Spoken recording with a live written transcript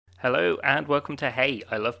Hello and welcome to Hey,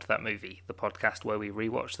 I Loved That Movie, the podcast where we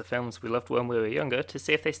rewatch the films we loved when we were younger to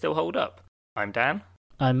see if they still hold up. I'm Dan.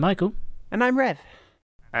 I'm Michael. And I'm Rev.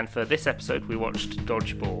 And for this episode we watched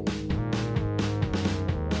Dodgeball.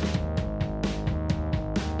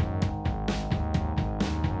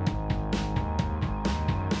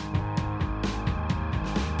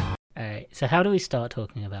 Alright, so how do we start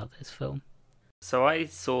talking about this film? So I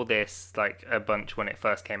saw this like a bunch when it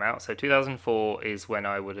first came out. So 2004 is when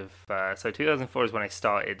I would have... 2004 is when I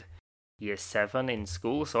started year 7 in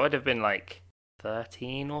school. So I'd have been like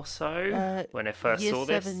 13 or so when I first saw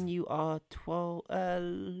this. Year 7 you are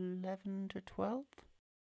 11 to 12?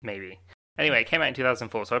 Maybe. Anyway, it came out in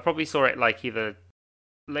 2004. So I probably saw it like either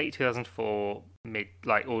late 2004, or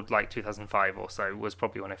 2005 or so was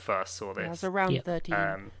probably when I first saw this. I was around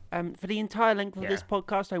 13. For the entire length of this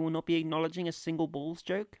podcast, I will not be acknowledging a single balls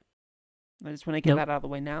joke. I just want to get that out of the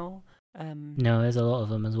way now. No, there's a lot of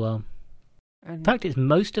them as well. In fact, it's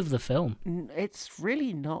most of the film. It's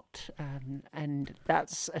really not, and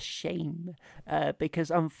that's a shame, because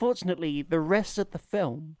unfortunately the rest of the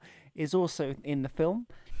film is also in the film.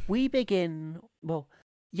 We begin,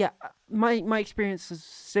 my experience is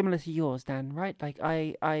similar to yours, Dan, right? Like,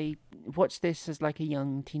 I watched this as like a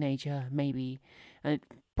young teenager, maybe, and it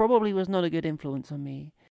probably was not a good influence on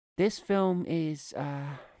me. This film is,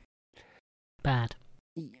 bad.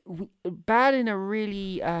 Bad in a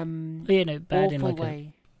really, bad in like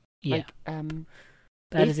way. Bad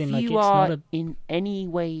if as in like you it's are not a... in any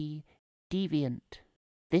way deviant,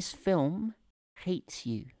 this film hates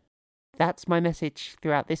you. That's my message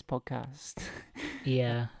throughout this podcast.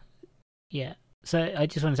 Yeah. So I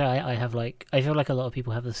just want to say I feel like a lot of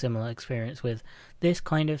people have a similar experience with this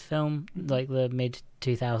kind of film, like the mid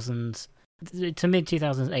 2000s to mid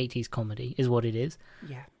 2000s 80s comedy is what it is.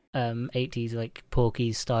 Yeah. 80s like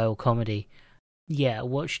Porky's style comedy. Yeah,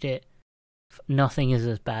 watched it. Nothing is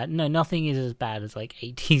as bad. No, nothing is as bad as like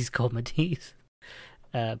 80s comedies.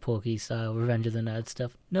 Porky's style, Revenge of the Nerds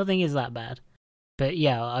stuff. Nothing is that bad. But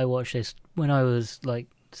yeah, I watched this when I was like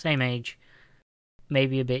same age,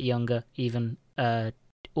 maybe a bit younger, even.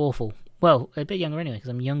 Awful. Well, a bit younger anyway, because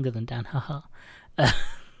I'm younger than Dan. Haha.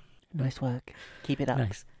 Nice work. Keep it up.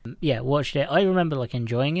 Nice. Yeah, watched it. I remember like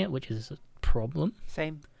enjoying it, which is a problem.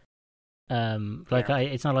 Same.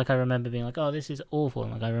 It's not like I remember being like, oh, this is awful.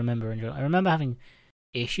 Like I remember enjoying. I remember having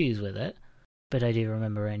issues with it, but I do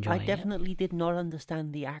remember enjoying it. I definitely did not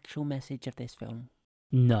understand the actual message of this film.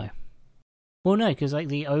 No. Well, no, because like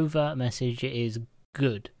the overt message is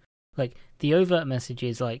good. Like the overt message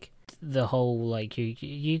is like the whole like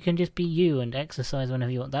you can just be you and exercise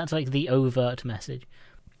whenever you want. That's like the overt message.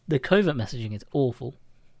 The covert messaging is awful.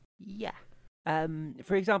 Yeah.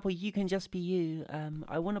 For example, you can just be you.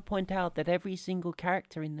 I want to point out that every single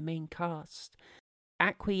character in the main cast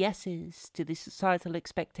acquiesces to the societal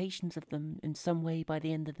expectations of them in some way by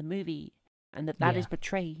the end of the movie, and that is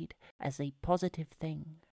portrayed as a positive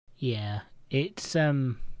thing. Yeah, it's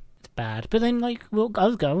bad. But then, like, well,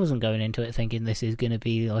 I wasn't going into it thinking this is going to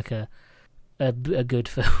be like a good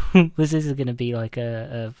film. This is going to be like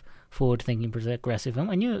a forward-thinking, progressive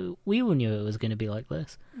film. We all knew it was going to be like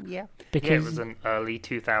this. Yeah. Because it was an early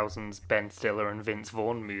 2000s Ben Stiller and Vince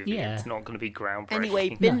Vaughn movie. Yeah. It's not going to be groundbreaking.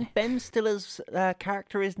 Anyway, Ben Stiller's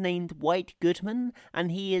character is named White Goodman,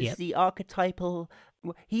 and he is the archetypal...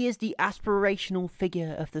 He is the aspirational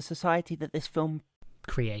figure of the society that this film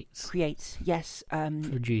creates, yes.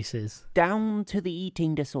 Produces. Down to the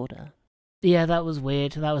eating disorder. Yeah, that was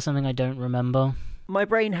weird. That was something I don't remember. My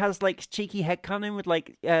brain has like cheeky headcanon with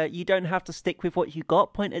like, you don't have to stick with what you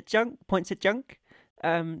got. Points at junk.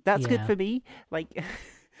 That's good for me. Like,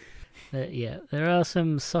 there are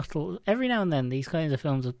some subtle. Every now and then, these kinds of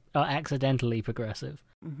films are accidentally progressive,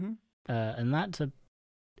 and that's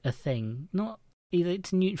a thing. Not either.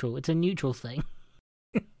 It's neutral. It's a neutral thing.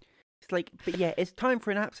 It's like, but yeah, it's time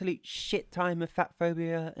for an absolute shit time of fat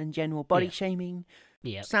phobia and general body shaming.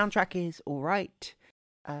 Yeah. Soundtrack is all right.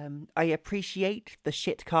 I appreciate the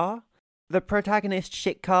shit car. The protagonist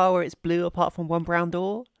shit car where it's blue apart from one brown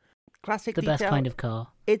door. Classic the detail. best kind of car.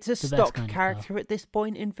 It's a stock character at this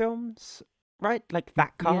point in films, right? Like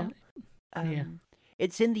that car. Yeah.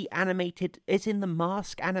 It's in the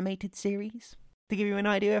Mask animated series, to give you an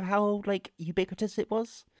idea of how like ubiquitous it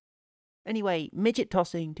was. Anyway, midget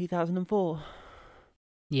tossing 2004.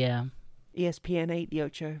 Yeah. ESPN 8 the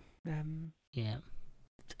Ocho. Yeah.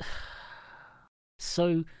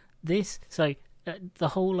 So the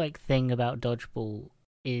whole like thing about Dodgeball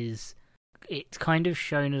is it's kind of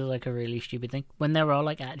shown as like a really stupid thing when there are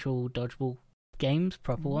like actual Dodgeball games,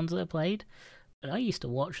 proper ones that are played. And I used to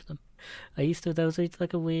watch them. There was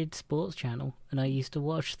like a weird sports channel, and I used to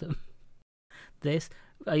watch them.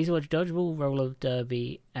 I used to watch dodgeball, roller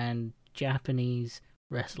derby, and Japanese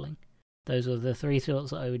wrestling. Those were the three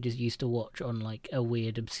sports that I would just used to watch on like a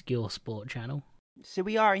weird, obscure sport channel. So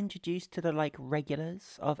we are introduced to the like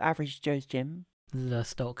regulars of Average Joe's Gym. The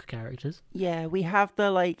stock characters. Yeah, we have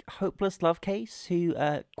the like hopeless love case who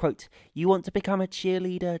quote, "You want to become a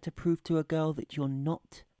cheerleader to prove to a girl that you're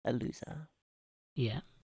not a loser." Yeah.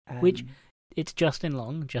 Which it's Justin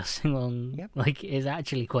Long. Justin Long, Yep. like, is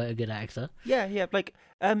actually quite a good actor. Yeah, like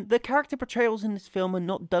the character portrayals in this film are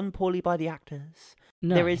not done poorly by the actors.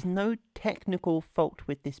 No. There is no technical fault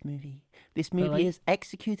with this movie. This movie like- has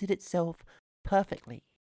executed itself perfectly.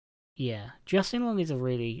 Yeah, Justin Long is a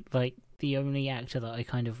really, like, the only actor that I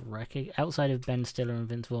kind of recognize, outside of Ben Stiller and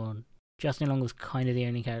Vince Vaughn. Justin Long was kind of the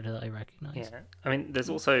only character that I recognize. Yeah, I mean, there's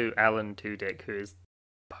also Alan Tudyk, who is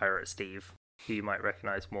Pirate Steve, who you might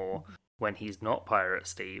recognize more when he's not Pirate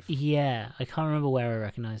Steve. Yeah, I can't remember where I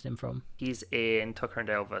recognized him from. He's in Tucker and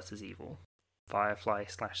Dale vs. Evil, Firefly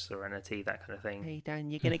 / Serenity, that kind of thing. Hey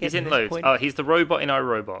Dan, you're gonna get He's to in this loads. point. Oh, he's the robot in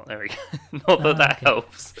iRobot. There we go. Not that that okay.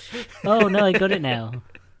 helps. Oh, no, I got it now.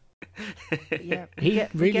 Yeah, He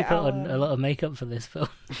really put on our- a lot of makeup for this film.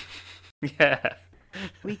 Yeah.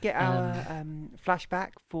 We get our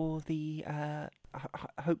flashback for the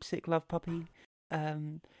Hope Sick Love Puppy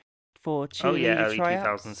for cheerleader Oh yeah, early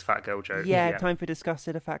tryouts. 2000s fat girl joke. Yeah, time for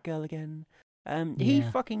disgusted a fat girl again. He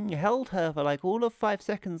Yeah. fucking held her for like all of 5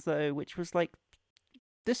 seconds though, which was like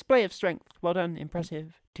display of strength. Well done,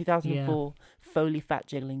 impressive. 2004 Foley fat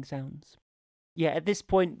jiggling sounds. Yeah, at this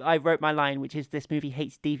point I wrote my line, which is this movie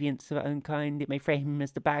hates deviants of its own kind. It may frame him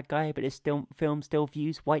as the bad guy, but its film still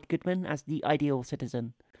views White Goodman as the ideal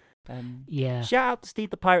citizen. Yeah. Shout out to Steve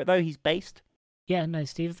the Pirate though, he's based. Yeah, no,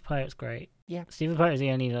 Steve the Pirate's great. Yeah. Steve the Pirate's the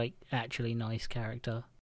only, like, actually nice character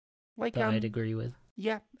Like that I'd agree with.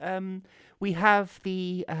 yeah, we have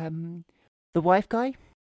the wife guy,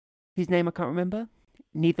 whose name I can't remember.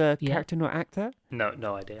 Neither Yeah. character nor actor.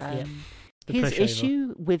 No idea. Yeah. The His pushover.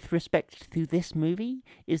 issue with respect to this movie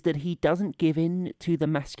is that he doesn't give in to the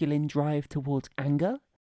masculine drive towards anger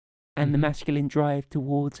and the Mhm. masculine drive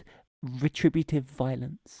towards retributive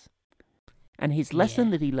violence. And his lesson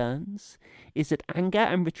Yeah. that he learns is that anger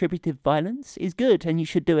and retributive violence is good and you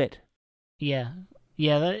should do it. Yeah.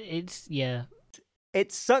 Yeah, yeah.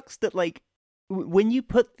 It sucks that, like, when you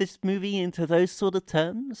put this movie into those sort of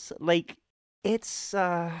terms, like, it's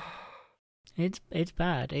It's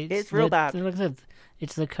bad. It's real bad. Like I said,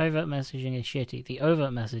 it's the covert messaging is shitty. The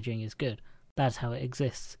overt messaging is good. That's how it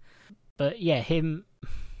exists. But yeah, him,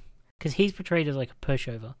 because he's portrayed as like a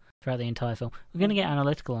pushover throughout the entire film. We're going to get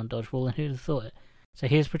analytical on Dodgeball, and who'd have thought it? So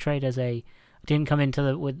he was portrayed as a. I didn't come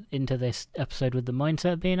into this episode with the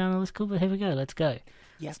mindset of being analytical, but here we go. Let's go.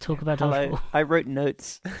 yeah. Let's talk about Hello, Dodgeball. I wrote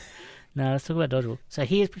notes. No, let's talk about Dodgeball. So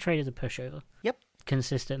he is portrayed as a pushover. Yep.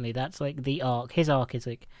 Consistently. That's like the arc. His arc is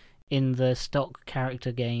like in the stock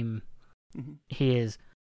character game, Mhm. he is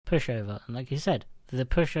pushover. And like you said, the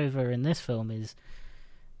pushover in this film is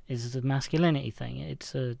the masculinity thing.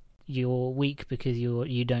 It's you're weak because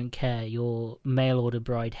you don't care. Your mail order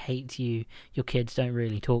bride hates you. Your kids don't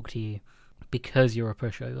really talk to you because you're a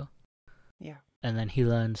pushover. Yeah. And then he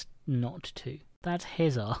learns not to. That's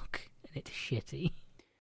his arc, and it's shitty.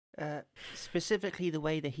 Specifically, the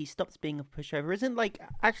way that he stops being a pushover isn't like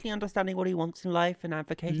actually understanding what he wants in life and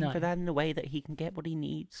advocating No. for that in a way that he can get what he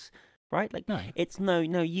needs. Right? Like, No. it's no.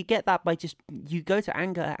 You get that by just you go to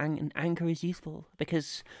anger, and anger is useful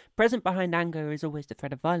because present behind anger is always the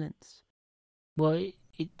threat of violence. Well,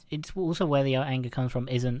 it's also where the anger comes from.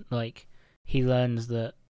 Isn't like he learns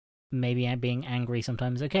that maybe being angry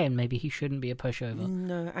sometimes is okay, and maybe he shouldn't be a pushover.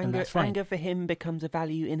 No, And that's fine. anger for him becomes a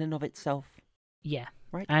value in and of itself. Yeah,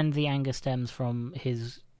 Right. And the anger stems from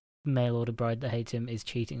his mail order bride that hates him is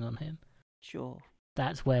cheating on him. Sure.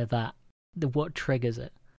 That's where what triggers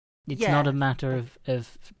it. It's Yeah. not a matter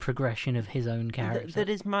of progression of his own character. That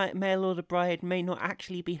his mail order bride may not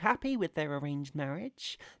actually be happy with their arranged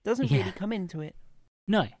marriage doesn't Yeah. really come into it.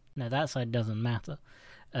 No, that side doesn't matter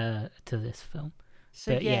to this film.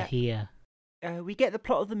 So But yeah, we get the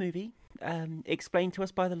plot of the movie explained to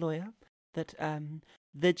us by the lawyer that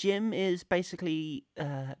the gym is basically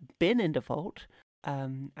been in default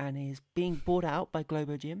and is being bought out by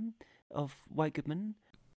Globo Gym of White Goodman.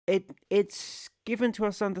 It's given to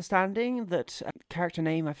us understanding that character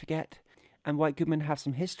name I forget and White Goodman have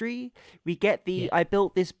some history. We get the I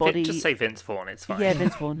built this body. Just say Vince Vaughn, it's fine. Yeah,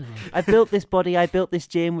 Vince Vaughn. I built this body, I built this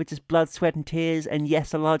gym with just blood, sweat, and tears, and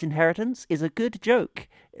yes, a large inheritance is a good joke.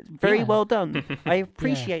 It's very Yeah. well done. I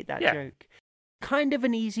appreciate that Yeah. joke. kind of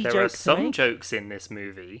an easy There joke are to some make. jokes in this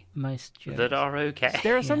movie Most jokes. that are okay.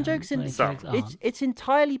 There are some Yeah, jokes in most Some. jokes aren't. it's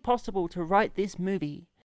entirely possible to write this movie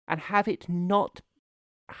and have it not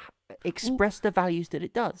express the values that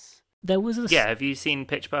it does. There was a Yeah, have you seen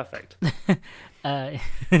Pitch Perfect?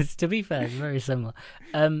 to be fair, it's very similar.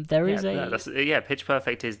 There is Pitch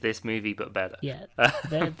Perfect is this movie but better. Yeah,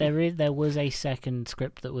 there was a second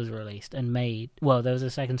script that was released and made. Well, there was a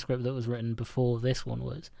second script that was written before this one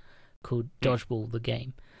was, called Dodgeball the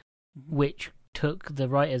Game, which the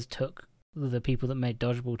writers took the people that made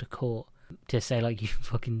Dodgeball to court to say, like, you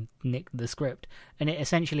fucking nicked the script. And it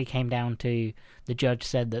essentially came down to the judge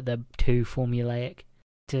said that they're too formulaic,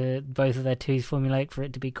 both of their twos formulaic for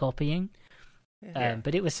it to be copying. Yeah.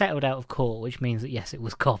 But it was settled out of court, which means that yes, it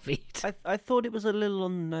was copied. I thought it was a little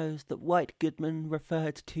on the nose that White Goodman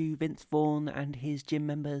referred to Vince Vaughn and his gym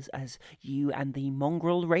members as you and the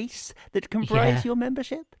mongrel race that comprise your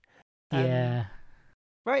membership. Yeah.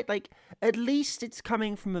 Right, like, at least it's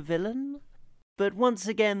coming from a villain. But once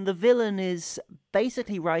again, the villain is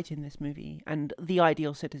basically right in this movie and the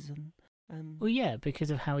ideal citizen. Well, yeah, because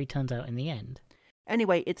of how he turns out in the end.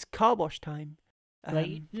 Anyway, it's car wash time.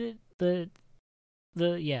 Like the car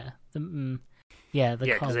because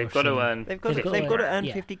they've wash got to scene. earn. They've got to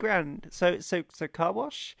earn 50 grand. So car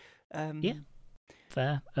wash. Yeah.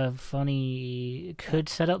 Fair. Funny. Could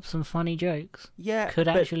set up some funny jokes. Yeah. Could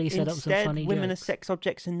actually set up some funny women jokes. are sex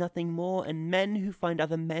objects and nothing more, and men who find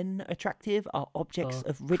other men attractive are objects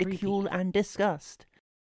of ridicule and disgust.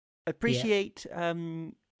 Appreciate.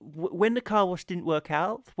 When the car wash didn't work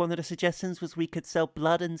out, one of the suggestions was we could sell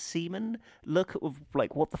blood and semen. Look,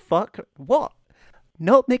 like, what the fuck? What?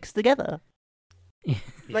 Not mixed together.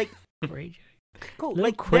 Like, Great joke. cool. Little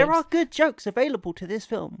Like, quips. there are good jokes available to this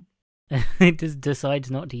film. It just decides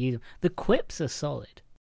not to use them. The quips are solid.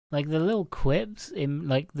 Like the little quips in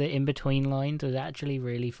like the in between lines are actually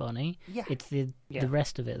really funny. Yeah. It's the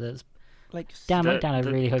rest of it that's Like, damn it, Dan. I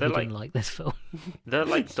really hope you like- didn't like this film. They're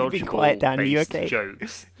like Be quiet, Dan, are you dodgeball-based okay?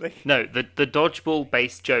 jokes. No, the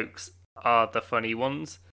dodgeball-based jokes are the funny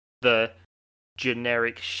ones. The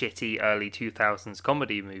generic, shitty early 2000s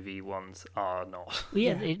comedy movie ones are not. Well,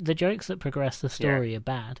 yeah, Yeah. the jokes that progress the story are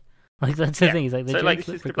bad. Like that's the thing. Is like the So, jokes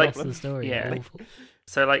like, that progress the story are yeah. awful.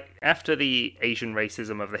 So, like, after the Asian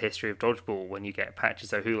racism of the history of dodgeball, when you get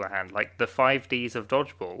Patches O'Houlihan, like, the 5Ds of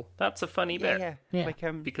dodgeball, that's a funny bit. Yeah. Like,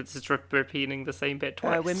 Because it's repeating the same bit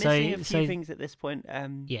twice. we're missing a few things at this point.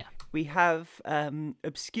 Yeah. We have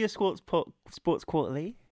Obscure Sports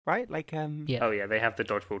Quarterly, right? Like, Yeah. Oh, yeah, they have the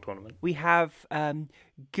dodgeball tournament. we have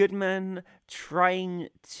Goodman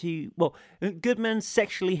Goodman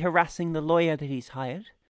sexually harassing the lawyer that he's hired.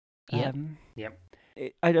 Yep. Yep.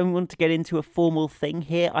 I don't want to get into a formal thing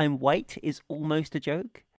here. I'm white is almost a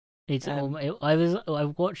joke. It's I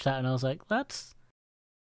watched that and I was like, that's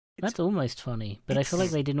almost funny, but I feel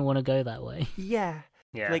like they didn't want to go that way. Yeah.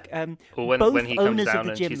 Yeah. Like, or both when he comes owners of down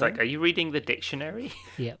the and gym, she's though. like, "Are you reading the dictionary?"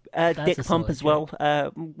 Yep. Dick a Pump solid as well.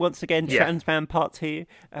 Once again, Yeah. Trans Man Part 2.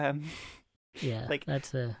 Yeah. like-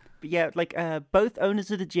 That's a Yeah, like, both owners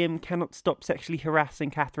of the gym cannot stop sexually harassing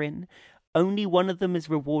Catherine. Only one of them is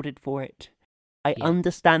rewarded for it. I Yeah.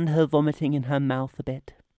 understand her vomiting in her mouth a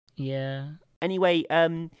bit. yeah. Anyway,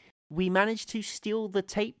 we managed to steal the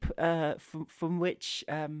tape from which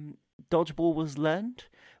Dodgeball was learned.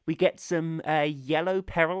 We get some yellow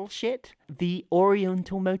peril shit. The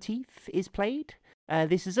Oriental motif is played.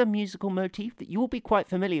 This is a musical motif that you will be quite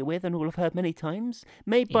familiar with and will have heard many times,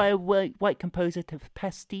 made by a white composer to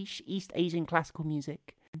pastiche East Asian classical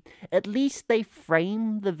music. At least they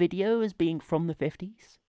frame the video as being from the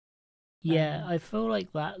 50s. Yeah, I feel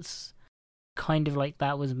like that's kind of like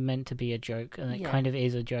that was meant to be a joke, and it kind of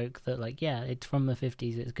is a joke that, like, yeah, it's from the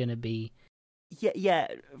 50s, it's going to be... Yeah,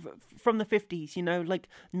 from the 50s, you know, like,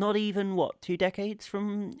 not even, 2 decades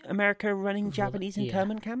from America running Japanese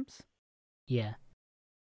internment camps? Yeah.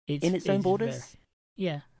 In its own borders?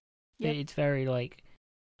 Yeah. Yeah. It's very, like,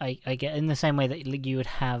 I get, in the same way that like, you would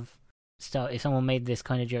have... if someone made this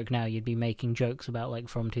kind of joke now, you'd be making jokes about, like,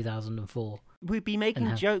 from 2004. We'd be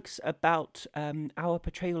making jokes about our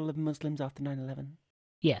portrayal of Muslims after 9/11.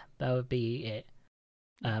 Yeah, that would be it.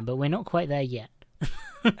 But we're not quite there yet.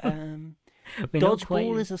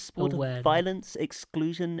 Dodgeball is a sport of violence,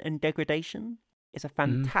 exclusion, and degradation. It's a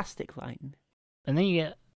fantastic line. And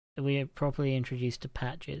then we're properly introduced to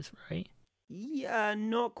Patches, right? Yeah,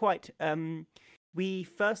 not quite. We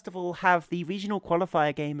first of all have the regional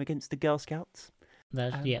qualifier game against the Girl Scouts.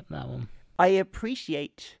 That one. I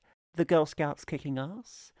appreciate the Girl Scouts kicking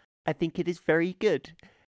ass. I think it is very good.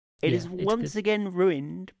 It is once again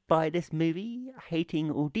ruined by this movie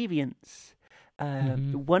hating all deviants.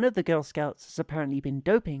 one of the Girl Scouts has apparently been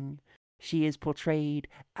doping. She is portrayed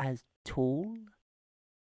as tall,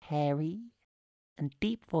 hairy, and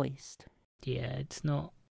deep-voiced. Yeah, it's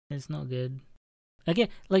not good. Again,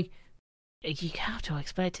 like, you have to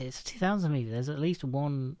expect it. It's a 2000 movie. There's at least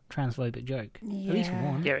one transphobic joke. Yeah. At least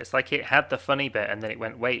one. Yeah, it's like it had the funny bit and then it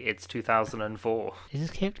went, wait, it's 2004. It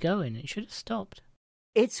just kept going. It should have stopped.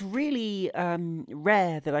 It's really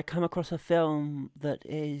rare that I come across a film that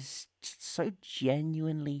is so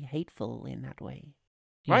genuinely hateful in that way.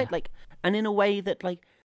 Right? Yeah. Like, and in a way that, like,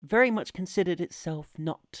 very much considered itself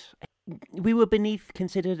not... We were beneath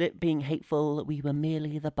considered it being hateful. We were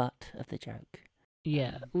merely the butt of the joke.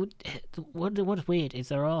 Yeah. What's weird is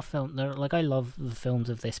there are films... Like, I love the films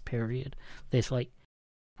of this period. This, like...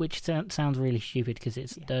 Which sounds really stupid because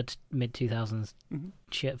it's mid-2000s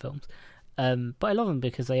shit films. But I love them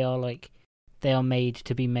because they are, like... They are made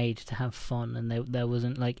to have fun, and there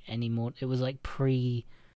wasn't, like, any more... It was, like,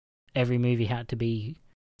 every movie had to be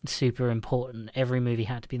super important. Every movie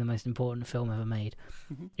had to be the most important film ever made.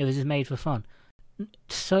 It was just made for fun.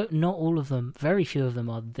 So, not all of them, very few of them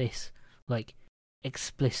are this, like,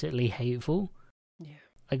 explicitly hateful. Yeah.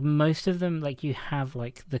 Like, most of them, like, you have,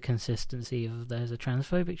 like, the consistency of there's a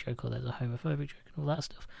transphobic joke or there's a homophobic joke and all that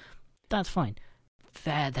stuff. That's fine.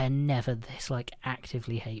 They're never this, like,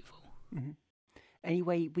 actively hateful.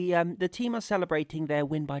 Anyway, we the team are celebrating their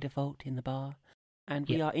win by default in the bar, and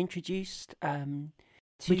we are introduced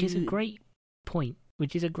which is a great point.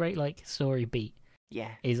 Which is a great, like, story beat.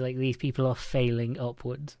 Yeah. Is, like, these people are failing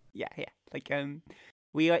upwards. Yeah. Like,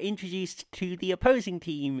 we are introduced to the opposing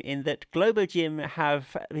team in that Globo Gym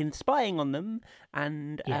have been spying on them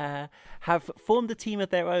and have formed a team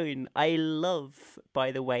of their own. I love,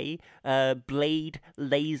 by the way, Blade,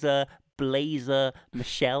 Laser, Blazer,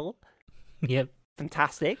 Michelle. Yep.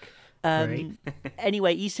 Fantastic. Great.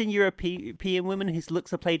 Anyway, Eastern European woman whose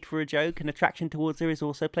looks are played for a joke and attraction towards her is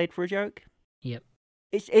also played for a joke. Yep.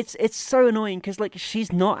 It's so annoying because, like,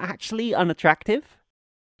 she's not actually unattractive.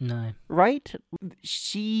 No. Right?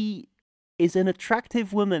 She is an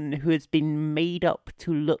attractive woman who has been made up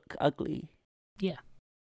to look ugly. Yeah.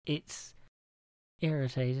 It's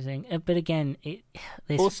irritating. But again,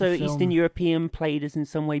 also, film... Eastern European played as in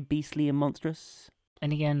some way beastly and monstrous.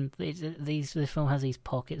 And again, this film has these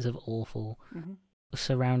pockets of awful,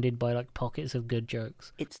 surrounded by, like, pockets of good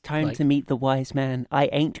jokes. It's time to meet the wise man. I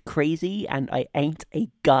ain't crazy and I ain't a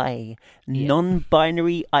guy. Yeah.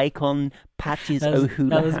 Non-binary icon Patches O'Houlihan.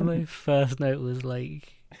 That was my first note, was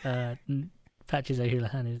like, Patches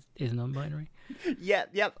O'Houlihan is non-binary. Yeah.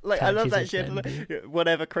 Like, Patches, I love that shit.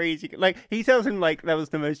 Whatever crazy. Like, he tells him, like, that was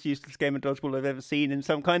the most useless game of dodgeball I've ever seen in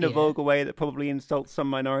some kind of vulgar way that probably insults some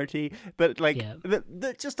minority. But, like,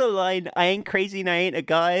 just a line, I ain't crazy and I ain't a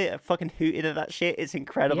guy. I fucking hooted at that shit. It's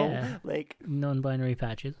incredible. Yeah. Like, non-binary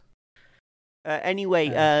Patches. Anyway,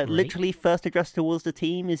 literally first addressed towards the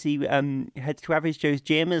team as he heads to Average Joe's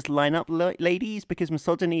gym as line up ladies, because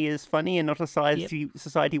misogyny is funny and not a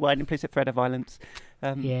society-wide implicit threat of violence.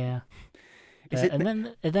 And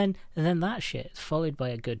then that shit is followed by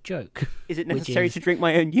a good joke. Is it necessary to drink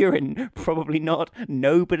my own urine? Probably not.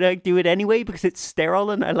 No, but I do it anyway because it's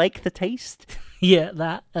sterile and I like the taste. Yeah,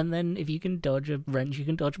 that. And then if you can dodge a wrench, you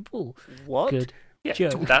can dodge a ball. What? Good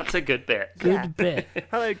joke. That's a good bit. Good bit.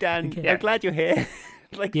 Hello, Dan. Okay. I'm glad you're here.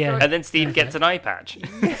 And then Steve gets an eye patch.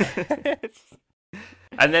 Yes.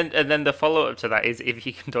 And then the follow-up to that is, if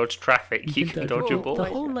you can dodge traffic, you can dodge a ball. The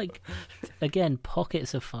whole, like, again,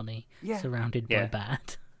 pockets of funny surrounded by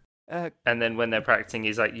bad. And then when they're practicing,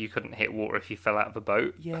 he's like, you couldn't hit water if you fell out of a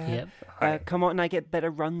boat. Yeah. Come on, I get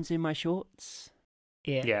better runs in my shorts.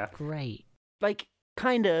 Yeah. Great. Like,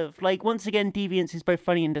 kind of. Like, once again, deviance is both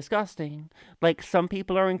funny and disgusting. Like, some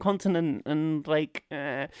people are incontinent and, like,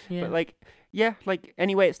 but, like, like,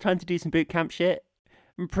 anyway, it's time to do some boot camp shit.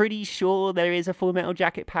 I'm pretty sure there is a Full Metal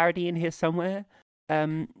Jacket parody in here somewhere.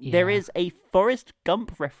 There is a Forrest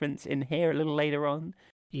Gump reference in here a little later on.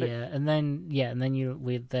 But... and then you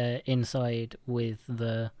with the inside with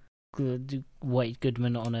the White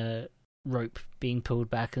Goodman on a rope being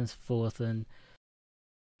pulled back and forth, and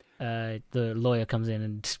the lawyer comes in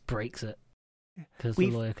and just breaks it because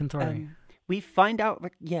the lawyer can throw. We find out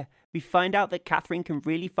that Catherine can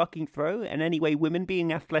really fucking throw, and anyway, women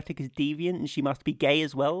being athletic is deviant, and she must be gay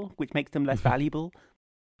as well, which makes them less valuable.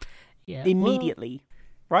 Yeah, immediately,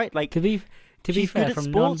 right? Like, to be fair, good at from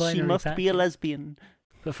sports, non-binary she must patches, be a lesbian.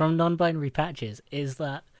 But from non-binary Patches, is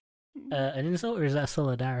that an insult or is that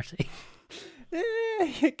solidarity?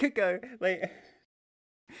 It could go like,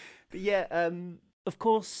 but yeah. Of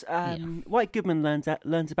course, White Goodman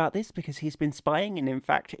learns about this because he's been spying, and in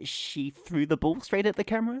fact, she threw the ball straight at the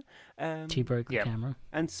camera. She broke the camera.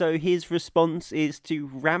 And so his response is to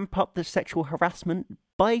ramp up the sexual harassment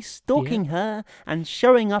by stalking her and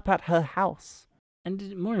showing up at her house.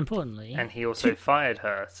 And more importantly... And he also fired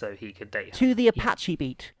her so he could date her. To the Apache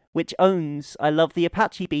beat, which owns, I love the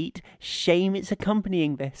Apache beat, shame it's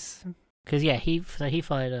accompanying this. Because, he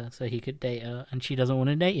fired her so he could date her, and she doesn't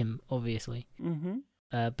want to date him, obviously. Mm-hmm.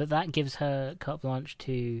 But that gives her carte blanche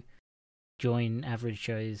to join Average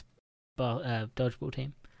Joe's dodgeball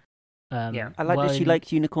team. I like that she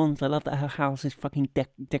likes unicorns. I love that her house is fucking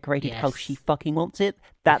decorated how she fucking wants it.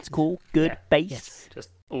 That's cool. Good. Base. Yes. Just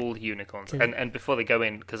all unicorns. And before they go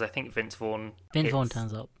in, because I think Vince Vaughn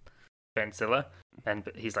turns up. Ben Stiller, and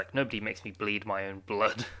he's like, nobody makes me bleed my own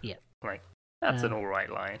blood. Yeah. Like, that's an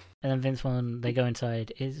alright line. And then Vince Vaughn, they go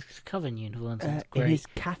inside, is covered in unicorns. It's great. It is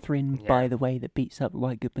Catherine, by the way, that beats up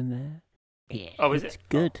White Goodman there. Yeah. Oh, is it's it?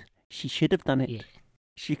 good. She should have done it. Yeah.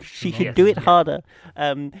 She could do it harder.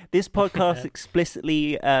 This podcast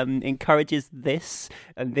explicitly encourages this,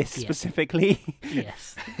 and this specifically.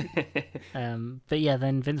 Yes. But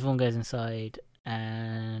then Vince Vaughn goes inside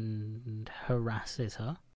and harasses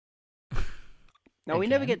her. No, he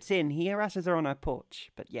never gets in. He harasses her on her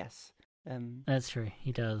porch, but yes. That's true,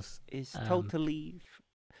 he does. Is told to leave.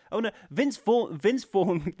 Oh no, Vince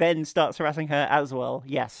Vaughn then starts harassing her as well.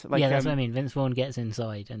 Yes. That's what I mean. Vince Vaughn gets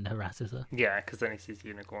inside and harasses her. Yeah, because then he sees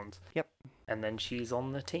unicorns. Yep. And then she's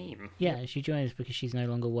on the team. Yeah, she joins because she's no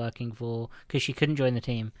longer working for... Because she couldn't join the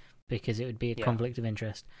team because it would be a conflict of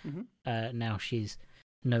interest. Mm-hmm. Now she's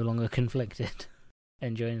no longer conflicted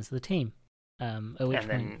and joins the team. At which point...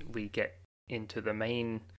 then we get into the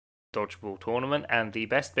main dodgeball tournament and the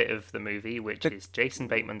best bit of the movie, which is Jason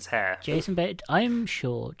Bateman's hair. I'm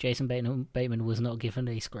sure Jason Bateman was not given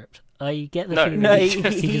a script. I get the feeling. No,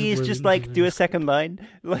 he is just like, do a second line.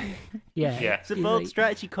 It's a bold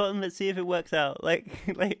strategy, Cotton. Let's see if it works out.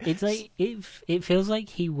 It's like it feels like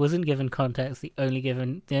he wasn't given context. The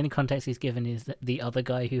only context he's given is that the other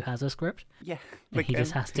guy who has a script. Yeah, and he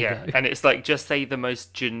just has to go. And it's like, just say the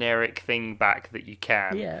most generic thing back that you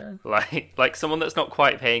can. Yeah, like someone that's not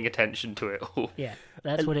quite paying attention to it all. Yeah,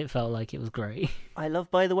 that's what it felt like. It was great. I love,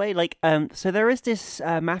 by the way, so there is this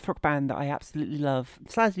math rock band that I absolutely love,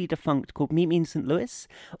 slightly defunct, called Meet Me in St. Louis.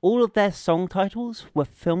 All of their song titles were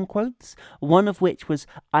film quotes, one of which was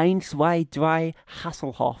Ein, zwei, drei,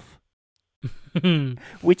 Hasselhoff,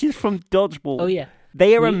 which is from Dodgeball. Oh, yeah.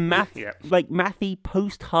 They are a mathy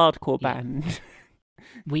post-hardcore band.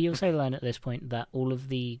 We also learn at this point that all of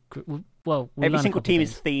the... every single team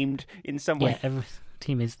is themed in some way. Yeah, every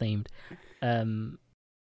team is themed.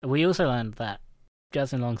 We also learned that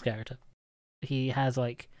Justin Long's character, he has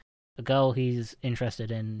a girl he's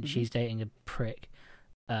interested in. Mm-hmm. She's dating a prick,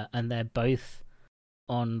 and they're both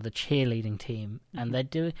on the cheerleading team. And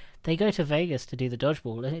they go to Vegas to do the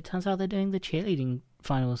dodgeball, and it turns out they're doing the cheerleading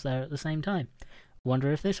finals there at the same time.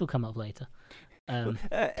 Wonder if this will come up later.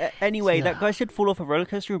 Anyway, that guy should fall off a roller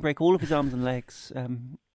coaster and break all of his arms and legs. Or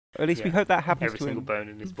at least we hope that happens every to single him. bone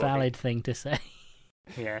in his body. Valid thing to say.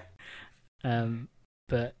 Yeah.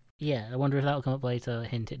 But yeah, I wonder if that will come up later.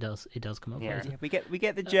 Hint, it does. It does come up later. Yeah, we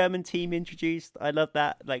get the German team introduced. I love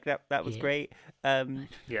that. That was great. And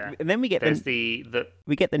then we get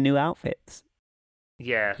we get the new outfits.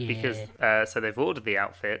 Yeah, because so they've ordered the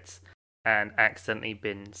outfits and accidentally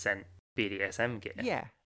been sent BDSM gear. Yeah.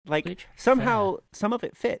 Somehow some of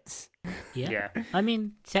it fits. Yeah. I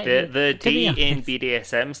mean, the D in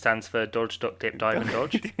BDSM stands for dodge, duck, dip, dive, and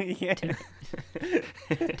dodge. Yeah.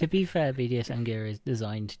 To be fair, BDSM gear is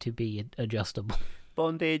designed to be adjustable.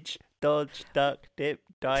 Bondage, dodge, duck, dip,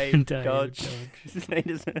 dive, dodge.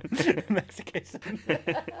 Mexican.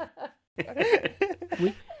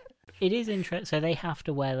 It is interesting. So they have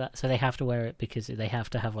to wear that. So they have to wear it because they have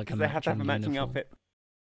to have a matching outfit.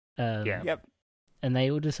 Yep. And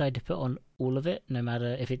they all decide to put on all of it, no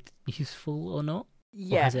matter if it's useful or not.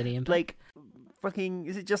 Yeah. Or has any impact.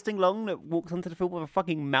 Is it Justin Long that walks onto the field with a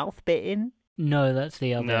fucking mouth bit in? No, that's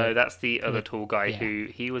the other. No, that's the other tall guy who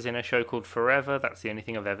he was in a show called Forever. That's the only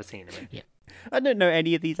thing I've ever seen him in. Yeah. I don't know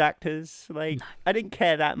any of these actors. I didn't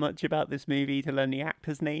care that much about this movie to learn the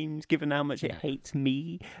actors' names, given how much it hates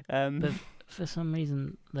me. But for some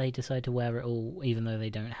reason, they decide to wear it all, even though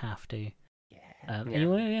they don't have to. And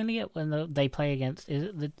you only get when they play against. Is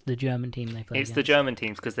it the German team they play? It's against? The German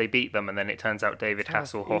teams because they beat them, and then it turns out David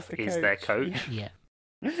Hasselhoff is their coach. Yeah.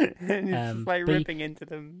 And it's ripping into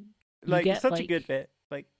them. Such a good bit.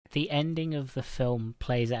 The ending of the film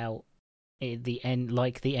plays out the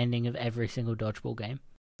ending of every single dodgeball game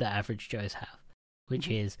that Average Joes have, which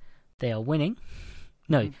is they are winning.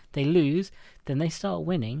 No, they lose, then they start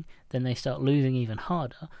winning, then they start losing even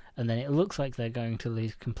harder, and then it looks like they're going to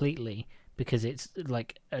lose completely because it's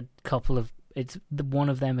like a couple of one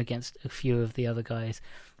of them against a few of the other guys.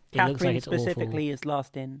 It Catherine looks like it's specifically awful. is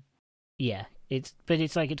last in. Yeah, but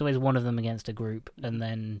it's like it's always one of them against a group, and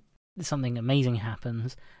then something amazing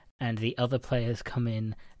happens, and the other players come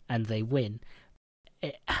in and they win.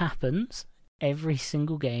 It happens every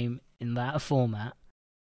single game in that format,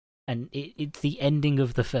 and it's the ending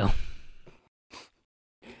of the film.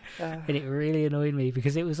 And it really annoyed me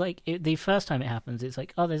because it was like the first time it happens, it's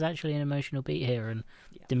like, oh, there's actually an emotional beat here, and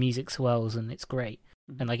the music swells, and it's great,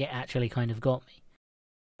 and like it actually kind of got me.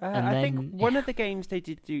 I think one of the games they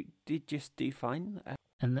did just do fine.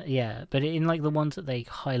 But in like the ones that they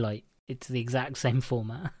highlight, it's the exact same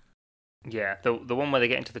format. Yeah, the one where they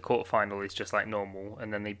get into the quarterfinal is just like normal,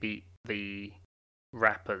 and then they beat the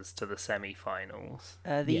rappers to the semi-finals.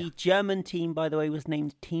 The German team, by the way, was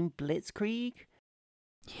named Team Blitzkrieg.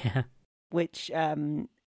 Yeah. Which,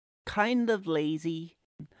 kind of lazy.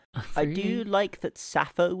 Oh, I really? do like that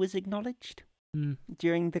Sappho was acknowledged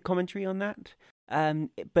during the commentary on that.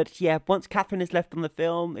 But yeah, once Catherine is left on the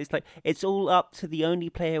film, it's like, it's all up to the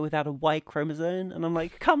only player without a Y chromosome. And I'm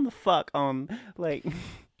like, come the fuck on. Like...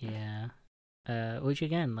 Yeah. Which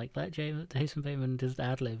again, like let Jason Bateman just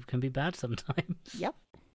ad-lib can be bad sometimes. Yep.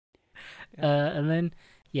 And then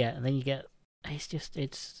you get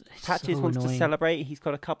it's Patches so wants annoying. to celebrate. He's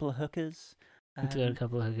got a couple of hookers. He's got a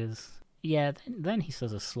couple of hookers. Yeah, then he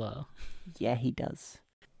says a slur, Yeah, he does.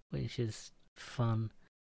 which is fun.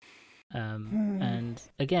 And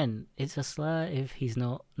again, it's a slur if he's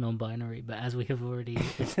not non-binary, but as we have already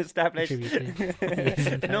Established.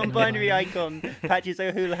 attributed, Non-binary icon Patches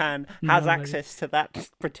O'Houlihan has Non-binary. access to that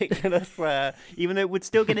particular slur, even though it would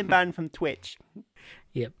still get him banned from Twitch.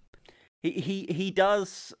 Yep. He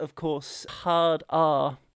does, of course, hard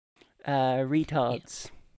R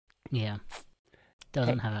retards. Yeah.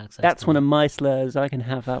 Doesn't have access. That's to one it. of my slurs. I can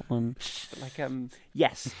have that one. Like,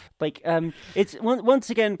 yes. Like, it's once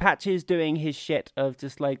again Patches doing his shit of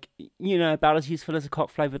just like, about as useful as a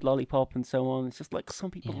cock-flavored lollipop and so on. It's just like some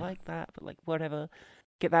people like that, but like whatever.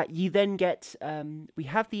 Get that. You then get we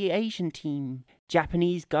have the Asian team,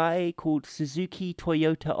 Japanese guy called Suzuki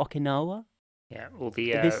Toyota Okinawa. Yeah, all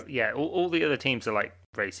the all the other teams are like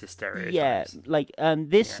racist stereotypes. Yeah, like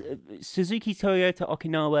Suzuki Toyota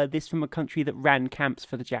Okinawa. This from a country that ran camps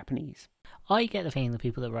for the Japanese. I get the feeling the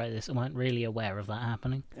people that write this weren't really aware of that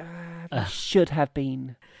happening. They should have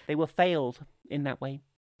been. They were failed in that way.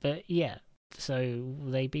 But yeah, so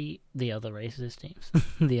they beat the other racist teams.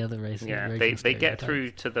 The other racist. Yeah, racist they get stereotypes.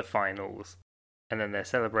 through to the finals, and then they're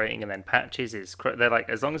celebrating, and then Patches is... They're like,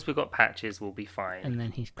 as long as we've got Patches, we'll be fine. And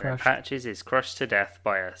then he's And then crushed. Patches is crushed to death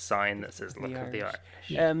by a sign that says, The look of the Irish. Irish.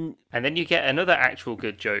 Yeah. And then you get another actual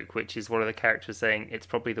good joke, which is one of the characters saying, it's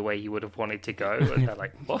probably the way you would have wanted to go. And they're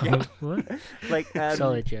like, what? What? Like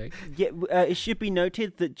Solid joke. Yeah, it should be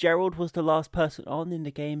noted that Gerald was the last person on in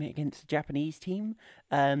the game against the Japanese team,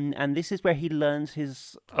 and this is where he learns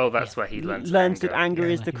his Oh, that's where he learns that anger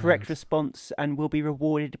Yeah, is the he correct learns. response and will be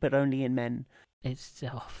rewarded, but only in men. It's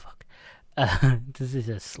fuck. This is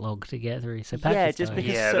a slog to get through. So Yeah, Patches just dies.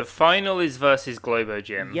 because- Yeah, So- the final is versus Globo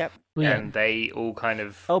Gym. Yep. Well, yeah. And they all kind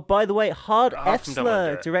of... Oh, by the way, hard Half of them don't wanna do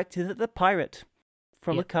Effler it. directed at the pirate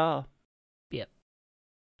from a Yep. car.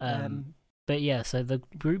 But yeah, so the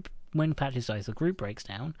group, when Patches dies, the group breaks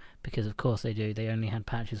down because of course they do. They only had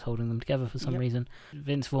Patches holding them together for some Yep. reason.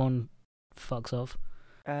 Vince Vaughn fucks off.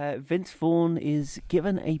 Vince Vaughn is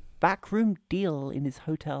given a backroom deal in his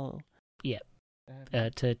hotel.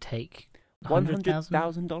 To take $100,000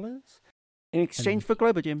 $100,000. in exchange for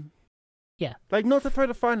Globo Gym. Yeah. Like, not to throw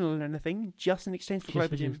the final or anything, just in exchange for Just Globo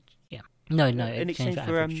for Gym. Yeah. No, In exchange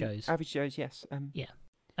for average shows. Average shows, yes.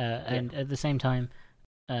 And at the same time,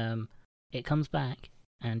 it comes back,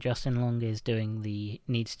 and Justin Long needs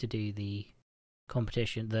to do the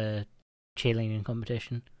competition, the cheerleading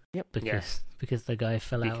competition. Yep. Because the guy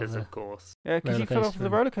fell out Because of of course. Because he fell off Rollercoaster. the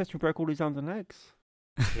roller coaster and broke all his arms and legs.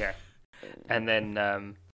 Yeah. And then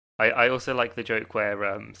I also like the joke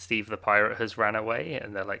where Steve the pirate has ran away,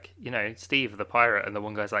 and they're like, Steve the pirate, and the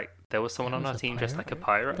one guy's like, there was someone There on was our a team just pirate? like a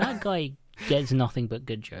pirate. That guy gets nothing but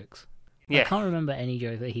good jokes. I Yeah. can't remember any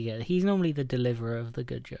joke that he gets. He's normally the deliverer of the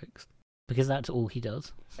good jokes because that's all he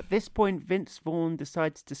does. At this point, Vince Vaughn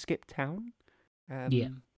decides to skip town. Yeah.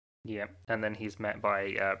 Yeah. And then he's met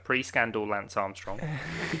by pre-scandal Lance Armstrong.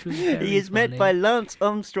 Which was very He is met funny. by Lance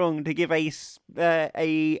Armstrong to give a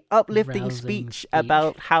uplifting Rousing speech speech.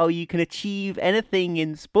 about how you can achieve anything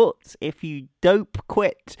in sports if you dope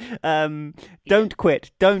quit. Don't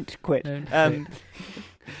quit. Don't quit. Don't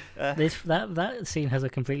That scene has a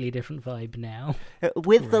completely different vibe now.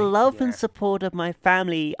 With the Right, love yeah. and support of my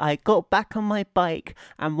family, I got back on my bike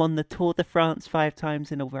and won the Tour de France 5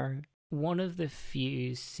 times in a row. One of the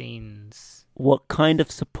few scenes. What kind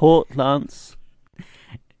of support, Lance?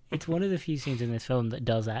 It's one of the few scenes in this film that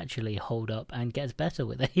does actually hold up and gets better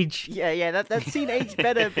with age. Yeah, that scene aged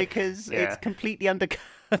better because Yeah. it's completely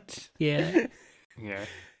undercut. Yeah. Yeah.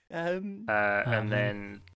 Um, And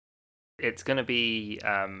then it's going to be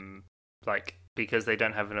like, because they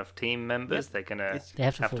don't have enough team members, they're going to it's- They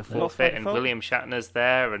have to have to forfeit. forfeit, and Forfeit. William Shatner's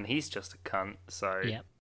there, and he's just a cunt. So Yep.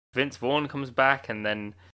 Vince Vaughn comes back, and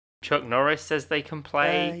then Chuck Norris says they can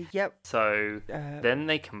play. Yep. So then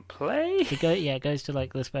they can play. It goes to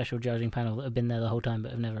like the special judging panel that have been there the whole time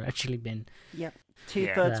but have never actually been. Yep.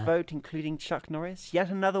 2/3 Yeah. vote, including Chuck Norris. Yet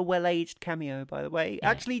another well-aged cameo, by the way. Yeah.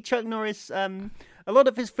 Actually, Chuck Norris, a lot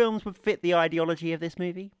of his films would fit the ideology of this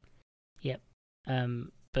movie.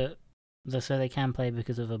 But so they can play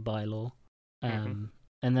because of a bylaw. Mhm.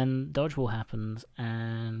 And then Dodgeball happens,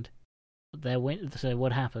 and so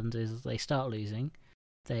what happens is they start losing,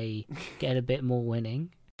 they get a bit more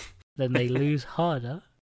winning, then they lose harder,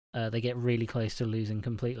 they get really close to losing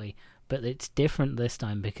completely. But it's different this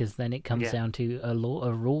time because then it comes Yeah. down to a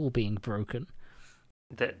rule being broken.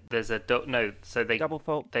 There's a no. So they Double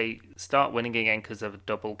fault. they start winning again because of a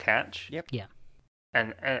double catch. Yep. Yeah.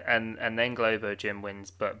 And then Globo Jim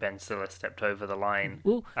wins, but Ben Stiller stepped over the line.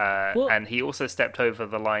 Well, And he also stepped over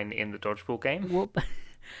the line in the dodgeball game.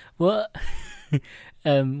 what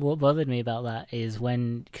what bothered me about that is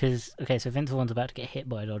because so Vince Vaughn's about to get hit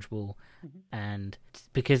by a dodgeball, and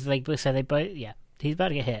because they both he's about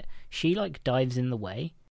to get hit. She like dives in the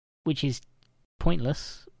way, which is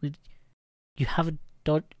pointless. You have a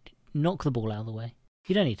knock the ball out of the way.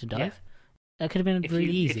 You don't need to dive. Yeah. That could have been really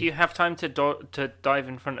easy. If you have time to dive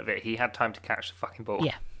in front of it, he had time to catch the fucking ball.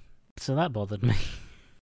 Yeah. So that bothered me.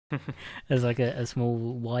 As like a small,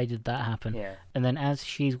 why did that happen? Yeah. And then as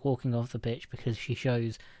she's walking off the pitch, because she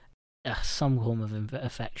shows some form of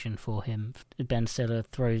affection for him, Ben Stiller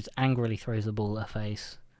angrily throws the ball at her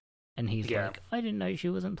face, and he's Yeah. like, "I didn't know she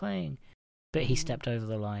wasn't playing," but he stepped over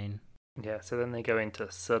the line. Yeah. So then they go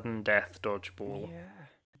into sudden death dodgeball. Yeah.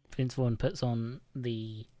 Vince Vaughn puts on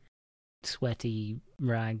the sweaty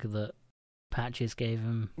rag that Patches gave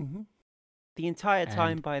him. Mm-hmm. The entire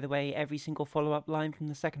time, And- by the way, every single follow-up line from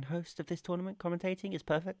the second host of this tournament commentating is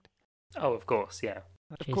perfect. Oh, of course, yeah.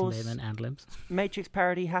 Of Jason course, Bateman ad-libs. Matrix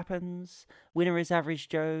parody happens. Winner is Average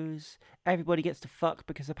Joe's. Everybody gets to fuck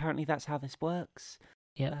because apparently that's how this works.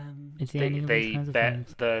 Yep. Um, It's the They ending of these kinds of bet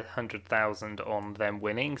films. the 100,000 on them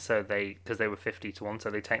winning, so because they were 50-1,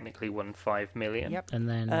 so they technically won 5 million. Yep. And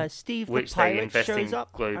then Steve the Which they pirate invest shows in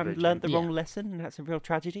up Globo and Gym. learned the Yeah. wrong lesson, and that's a real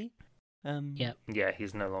tragedy. Yep. Yeah,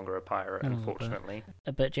 he's no longer a pirate, No longer a pirate. unfortunately.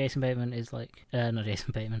 But Jason Bateman is like, not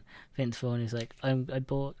Jason Bateman. Vince Vaughn is like, I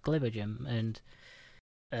bought Globo Gym, and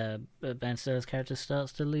Ben Stiller's character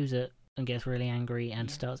starts to lose it and gets really angry and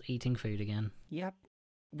Yeah. starts eating food again. Yep.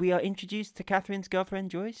 We are introduced to Catherine's girlfriend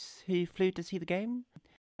Joyce, who flew to see the game.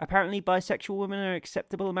 Apparently, bisexual women are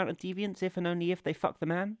acceptable amount of deviance if and only if they fuck the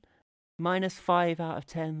man. -5 out of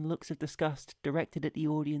 10 looks of disgust directed at the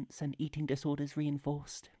audience and eating disorders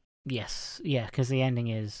reinforced. Yes, yeah, because the ending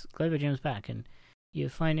is Globo Gym's back, and you're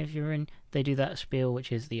fine if you're in. They do that spiel,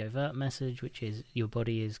 which is the overt message, which is your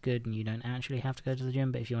body is good and you don't actually have to go to the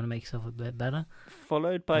gym, but if you want to make yourself a bit better.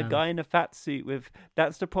 Followed by a guy in a fat suit with,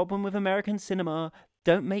 "That's the problem with American cinema,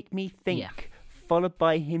 don't make me think." Yeah. Followed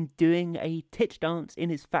by him doing a tit dance in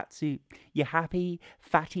his fat suit. You happy?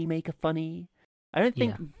 Fatty make a funny. I don't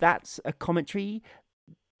think that's a commentary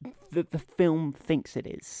that the film thinks it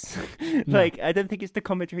is. Like, I don't think it's the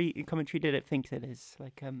commentary that it thinks it is.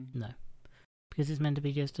 Like, No. Because it's meant to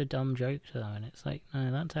be just a dumb joke, though, and it's like, no,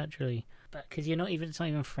 that's actually... But because it's not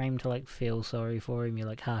even framed to, like, feel sorry for him. You're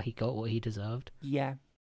like, he got what he deserved. yeah.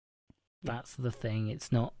 That's the thing,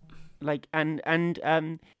 it's not... Like, and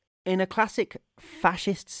in a classic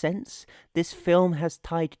fascist sense, this film has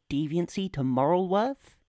tied deviancy to moral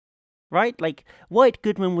worth. Right? Like, White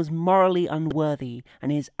Goodman was morally unworthy,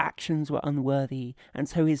 and his actions were unworthy, and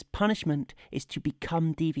so his punishment is to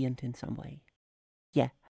become deviant in some way. Yeah.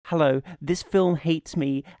 Hello, this film hates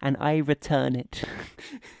me, and I return it.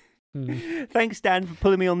 Thanks, Dan, for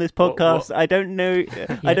pulling me on this podcast. What? I don't know.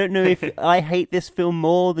 I don't know if I hate this film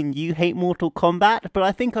more than you hate Mortal Kombat, but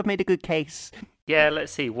I think I've made a good case. Yeah,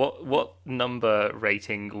 let's see. What number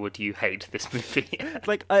rating would you hate this movie?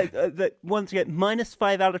 Like, once again,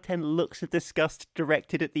 -5 out of 10 looks of disgust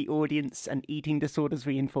directed at the audience and eating disorders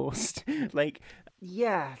reinforced. Like,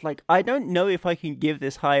 yeah, like, I don't know if I can give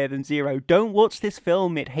this higher than 0. Don't watch this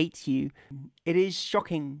film, it hates you. It is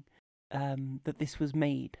shocking that this was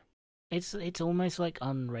made. It's almost like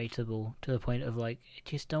unrateable to the point of like, I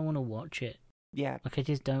just don't want to watch it. Yeah. Like, I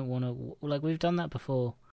just don't want to... Like, we've done that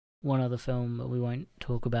before. One other film that we won't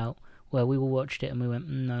talk about, where we all watched it and we went,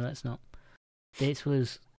 no, let's not. This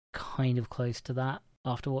was kind of close to that.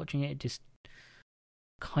 After watching it, just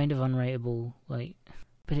kind of unrateable. Like,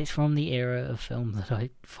 but it's from the era of film that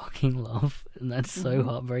I fucking love, and that's so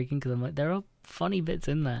heartbreaking because I'm like, there are funny bits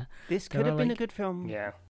in there. This could have been a good film.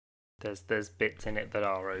 Yeah. There's bits in it that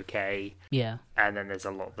are okay. Yeah. And then there's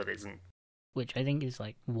a lot that isn't. Which I think is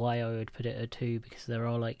like why I would put it a 2, because there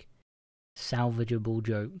are like salvageable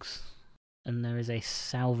jokes and there is a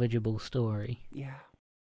salvageable story. Yeah.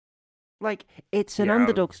 Like, it's an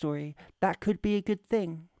underdog story. That could be a good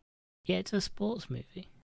thing. Yeah, it's a sports movie.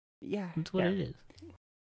 Yeah. That's what it is.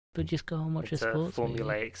 But just go and watch It's a sports movie.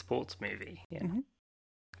 formulaic sports movie. Yeah. Mm-hmm.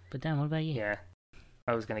 But Dan, what about you? Yeah.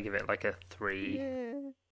 I was going to give it like a 3.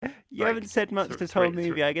 Yeah. You Like, haven't said much this whole movie.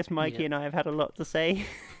 three. I guess Mikey and I have had a lot to say.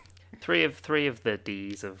 Three of the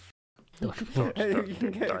D's of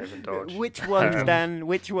Dodgeball. dive and dodge. Which ones, Dan?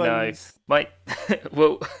 Which ones? No,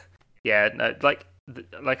 well, yeah, no,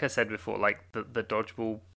 like I said before, like the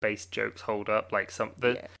dodgeball based jokes hold up. Like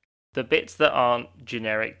the bits that aren't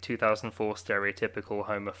generic 2004 stereotypical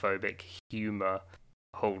homophobic humor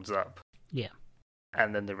holds up. Yeah.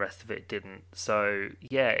 And then the rest of it didn't. So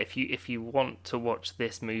yeah, if you want to watch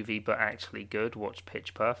this movie but actually good, watch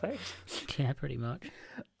Pitch Perfect. Yeah, pretty much.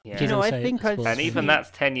 Yeah. You know, I think I've And even that's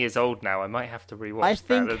 10 years old now. I might have to rewatch that. I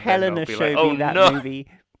think and Helena then I'll be showed like, me that no. movie.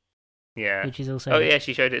 Yeah. Which is also Oh yeah,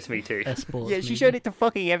 she showed it to me too. a sports Yeah, movie. she showed it to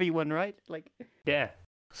fucking everyone, right? Like. Yeah.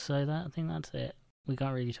 So I think that's it. We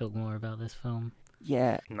can't really talk more about this film.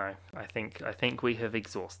 Yeah. No, I think we have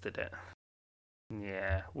exhausted it.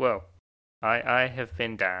 Yeah. Well, I have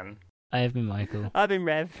been Dan. I have been Michael. I've been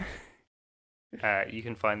Rev. You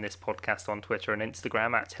can find this podcast on Twitter and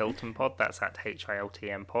Instagram at HiltonPod. That's at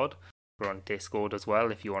HILTM Pod. We're on Discord as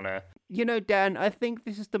well if you want to. You know, Dan, I think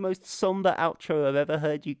this is the most somber outro I've ever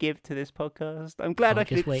heard you give to this podcast. I'm glad I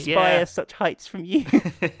could just wait. inspire such heights from you.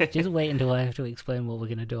 Just wait until I have to explain what we're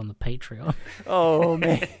going to do on the Patreon. Oh,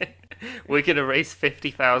 man. We're going to raise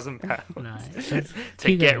 £50,000 No,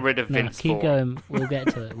 to get rid of Vince keep Vaughn. going. We'll get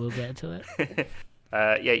to it.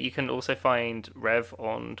 Yeah, you can also find Rev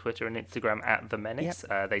on Twitter and Instagram at The Menace.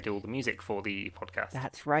 They do all the music for the podcast.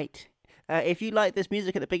 That's right. If you like this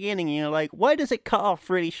music at the beginning and you're like, why does it cut off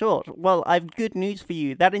really short? Well, I've good news for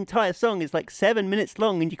you. That entire song is like 7 minutes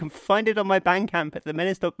long and you can find it on my Bandcamp at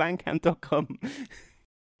themenace.bandcamp.com.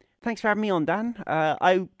 Thanks for having me on, Dan.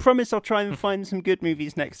 I promise I'll try and find some good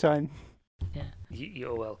movies next time. Yeah.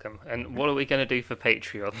 You're welcome. And what are we going to do for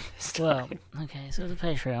Patreon this time? Well, okay, so the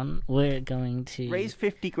Patreon, we're going to Raise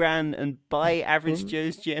 50 grand and buy Average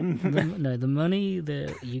Joe's Gym. the money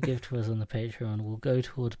that you give to us on the Patreon will go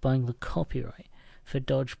towards buying the copyright for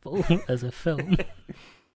Dodgeball as a film.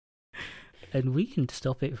 And we can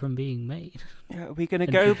stop it from being made. We're going to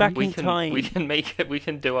go back in time. We can make it. We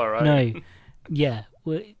can do our own. No. Yeah.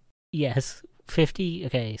 Yes. 50.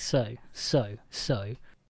 Okay, so.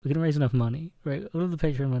 We're going to raise enough money, right? All of the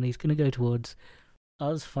Patreon money is going to go towards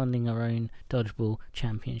us funding our own Dodgeball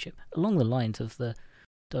Championship, along the lines of the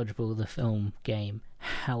Dodgeball, the film game.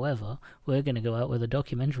 However, we're going to go out with a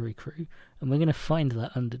documentary crew, and we're going to find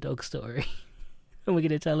that underdog story, and we're going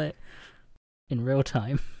to tell it in real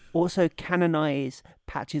time. Also canonize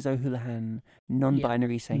Patches O'Houlihan,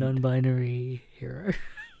 non-binary saint. Non-binary hero.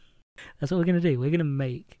 That's what we're going to do. We're going to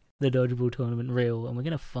make the Dodgeball tournament real, and we're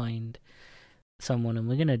going to find someone and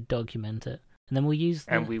we're going to document it, and then we'll use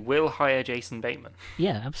and we will hire Jason Bateman.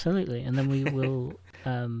 Yeah, absolutely. And then we will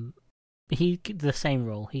he the same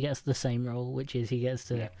role, which is he gets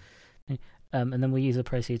to and then we'll use the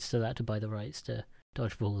proceeds to that to buy the rights to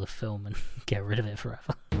Dodgeball the film and get rid of it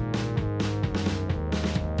forever.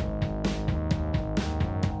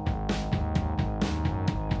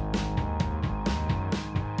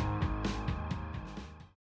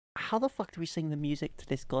 How the fuck do we sing the music to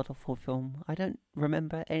this god-awful film? I don't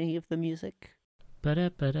remember any of the music.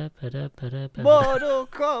 Ba-da-ba-da-ba-da-ba-da-ba-da. Mortal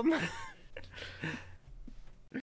Kombat!